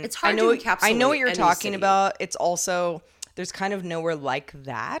mean, it's hard to encapsulate. I know what you're talking city. About. It's also, there's kind of nowhere like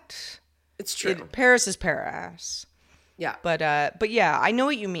that. It's true. Paris is Paris. Yeah. But yeah, I know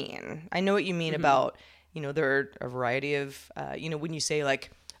what you mean. I know what you mean about, there are a variety of, when you say like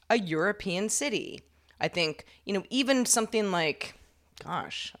a European city, I think, even something like,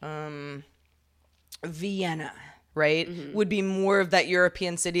 Vienna, right? Would be more of that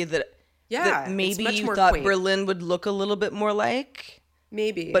European city that maybe you thought quaint. Berlin would look a little bit more like.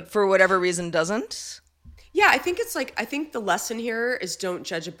 Maybe. But for whatever reason doesn't. Yeah, I think the lesson here is don't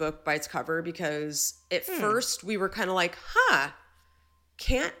judge a book by its cover, because at first we were kind of like,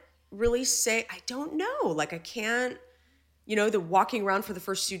 can't really say, I don't know. Like I can't, the walking around for the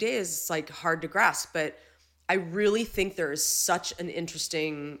first few days, it's like hard to grasp. But I really think there is such an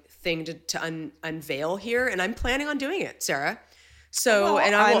interesting thing to unveil here. And I'm planning on doing it, Sarah. So,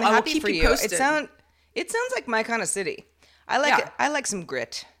 and I will keep you posted. It sounds like my kind of city. I like it. I like some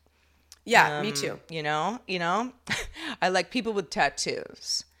grit. Yeah, me too. I like people with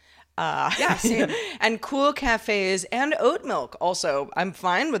tattoos. Same. And cool cafes and oat milk. Also, I'm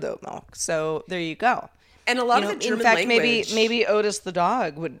fine with oat milk. So there you go. And a lot of the German language. Maybe Otis the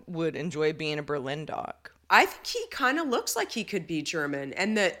dog would enjoy being a Berlin dog. I think he kind of looks like he could be German.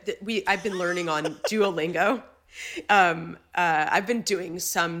 And I've been learning on Duolingo. I've been doing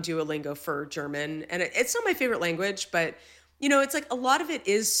some Duolingo for German, and it's not my favorite language, but it's like a lot of it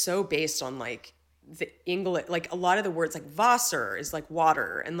is so based on like the English, like a lot of the words like Wasser is like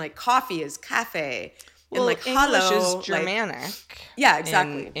water, and like coffee is cafe, and like English hallo, is Germanic. Like, yeah,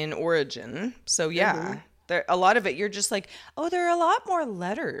 exactly. In origin. So yeah, there a lot of it. You're just like, oh, there are a lot more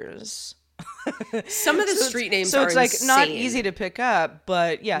letters. Some of the street names so are it's like insane. Not easy to pick up,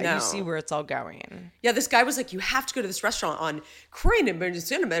 but yeah, No. You see where it's all going. Yeah, this guy was like, you have to go to this restaurant on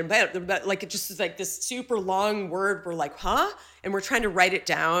Kruinen, like it just is like this super long word. We're like, huh? And we're trying to write it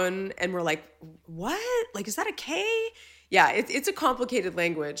down, and we're like, what? Like, is that a K? Yeah, it's a complicated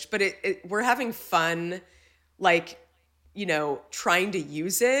language, but we're having fun, like, trying to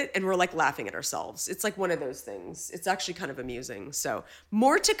use it, and we're like laughing at ourselves. It's like one of those things. It's actually kind of amusing. So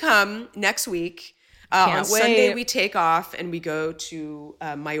more to come next week. On Sunday we take off and we go to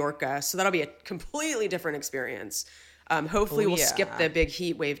Mallorca. So that'll be a completely different experience. Hopefully we'll skip the big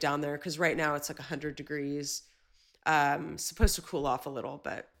heat wave down there, because right now it's like 100 degrees. Supposed to cool off a little,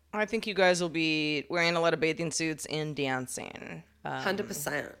 but I think you guys will be wearing a lot of bathing suits and dancing.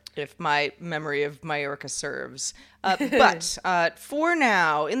 100%. If my memory of Mallorca serves. But for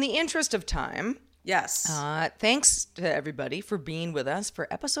now, in the interest of time, Yes. Thanks to everybody for being with us for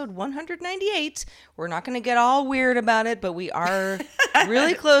episode 198. We're not going to get all weird about it, but we are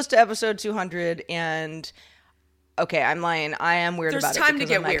really close to episode 200. And okay, I'm lying. I am weird about it. There's time to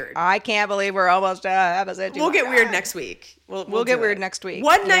get weird. I can't believe we're almost at episode 200. We'll get weird next week. We'll get weird next week.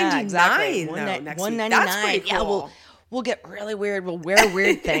 199. Yeah, exactly. Next 199. week. That's pretty cool. Yeah, we'll get really weird. We'll wear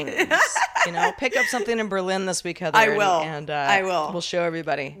weird things. Pick up something in Berlin this week, Heather. I will. And I will. We'll show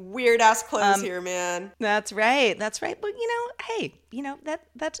everybody. Weird ass clothes here, man. That's right. But hey,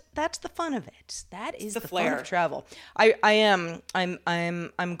 that's the fun of it. That is the flair fun of travel. I'm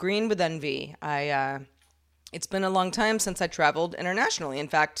green with envy. It's been a long time since I traveled internationally. In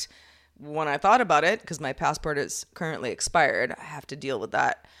fact, when I thought about it, because my passport is currently expired, I have to deal with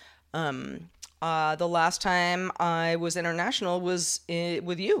that. The last time I was international was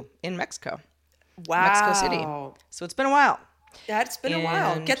with you in Mexico. Wow. Mexico City. So it's been a while. Yeah, it's been a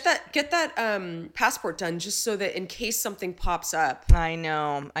while. Get that passport done just so that in case something pops up. I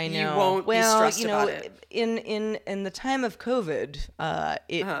know. You won't be stressed about it. In the time of COVID,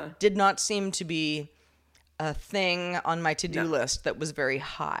 it did not seem to be a thing on my to-do list that was very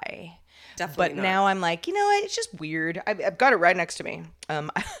high. Definitely but now I'm like, it's just weird. I've got it right next to me. I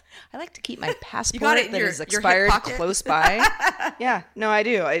like to keep my passport that is expired close by. Yeah, no, I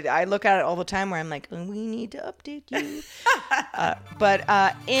do. I look at it all the time where I'm like, we need to update you. But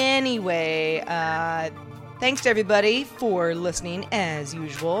anyway, thanks to everybody for listening as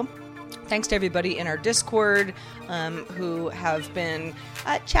usual. Thanks to everybody in our Discord who have been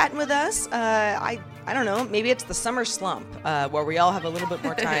chatting with us. I don't know, maybe it's the summer slump where we all have a little bit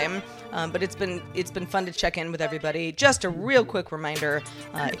more time. But it's been fun to check in with everybody. Just a real quick reminder,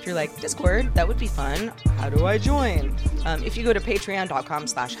 if you're like, Discord, that would be fun. How do I join? If you go to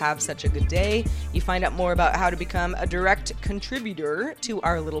patreon.com/havesuchagoodday, you find out more about how to become a direct contributor to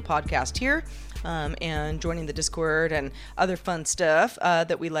our little podcast here. And joining the Discord and other fun stuff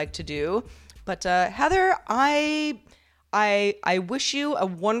that we like to do. But Heather, I wish you a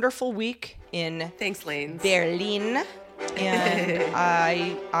wonderful week in Berlin. And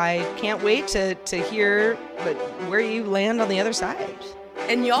I can't wait to hear where you land on the other side.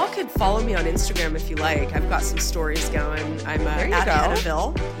 And y'all could follow me on Instagram if you like. I've got some stories going. I'm at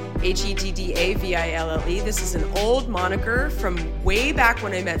Heddaville, Heddaville. This is an old moniker from way back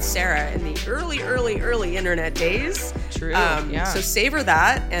when I met Sarah in the early internet days. True. So savor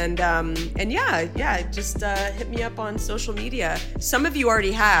that, and just hit me up on social media. Some of you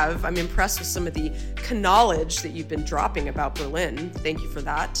already have. I'm impressed with some of the knowledge that you've been dropping about Berlin. Thank you for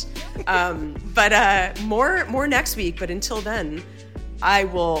that. But more next week. But until then, I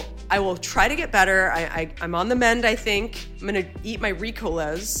will try to get better. I'm on the mend, I think. I'm going to eat my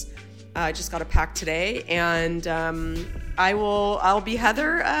Ricolas. I just got a pack today. And I'll be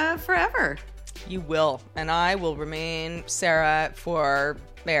Heather forever. You will. And I will remain Sarah for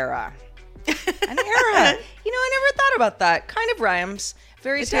Era. An era. I never thought about that. Kind of rhymes.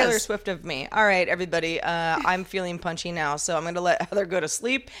 Very Taylor Swift of me. All right, everybody. I'm feeling punchy now, so I'm going to let Heather go to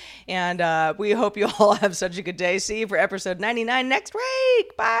sleep. And we hope you all have such a good day. See you for episode 99 next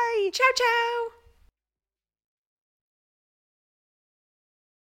week. Bye. Ciao, ciao.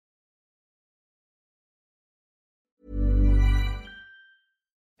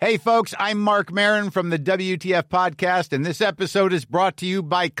 Hey, folks, I'm Mark Maron from the WTF Podcast, and this episode is brought to you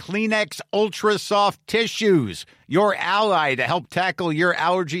by Kleenex Ultra Soft Tissues, your ally to help tackle your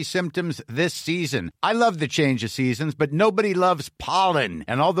allergy symptoms this season. I love the change of seasons, but nobody loves pollen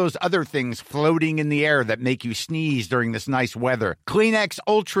and all those other things floating in the air that make you sneeze during this nice weather. Kleenex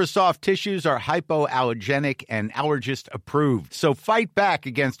Ultra Soft Tissues are hypoallergenic and allergist approved, so fight back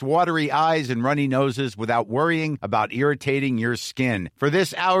against watery eyes and runny noses without worrying about irritating your skin. For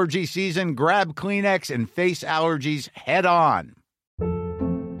this allergy season, grab Kleenex and face allergies head on.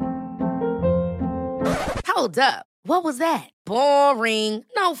 Hold up. What was that? Boring.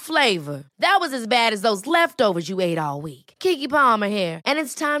 No flavor. That was as bad as those leftovers you ate all week. Keke Palmer here. And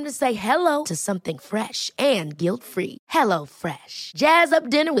it's time to say hello to something fresh and guilt-free. Hello Fresh. Jazz up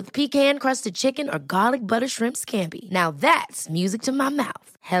dinner with pecan-crusted chicken or garlic butter shrimp scampi. Now that's music to my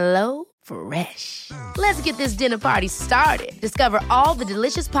mouth. Hello Fresh. Let's get this dinner party started. Discover all the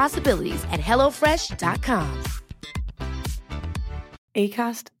delicious possibilities at hellofresh.com.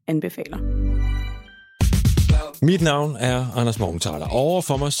 Acast anbefaler. Mit navn er Anders Morgenthaler.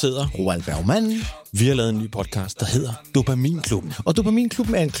 Overfor mig sidder Roald Bergmann. Vi har lavet en ny podcast, der hedder Dopaminklubben. Og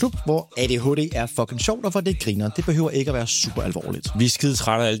Dopaminklubben er en klub, hvor ADHD er fucking sjovt, og hvor det griner. Det behøver ikke at være super alvorligt. Vi er skide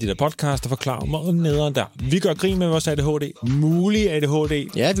trætte af alle de der podcasts, der forklarer mig og nederen der. Vi gør grin med vores ADHD. Mulig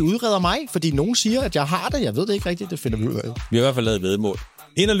ADHD. Ja, vi udreder mig, fordi nogen siger, at jeg har det. Jeg ved det ikke rigtigt, det finder vi ud af. Vi har i hvert fald lavet vedmål.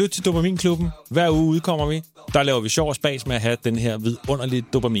 Ind og lyt til Dopaminklubben. Hver uge udkommer vi. Der laver vi sjov og spas med at have den her vidunderlige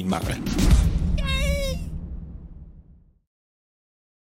dopaminmangel.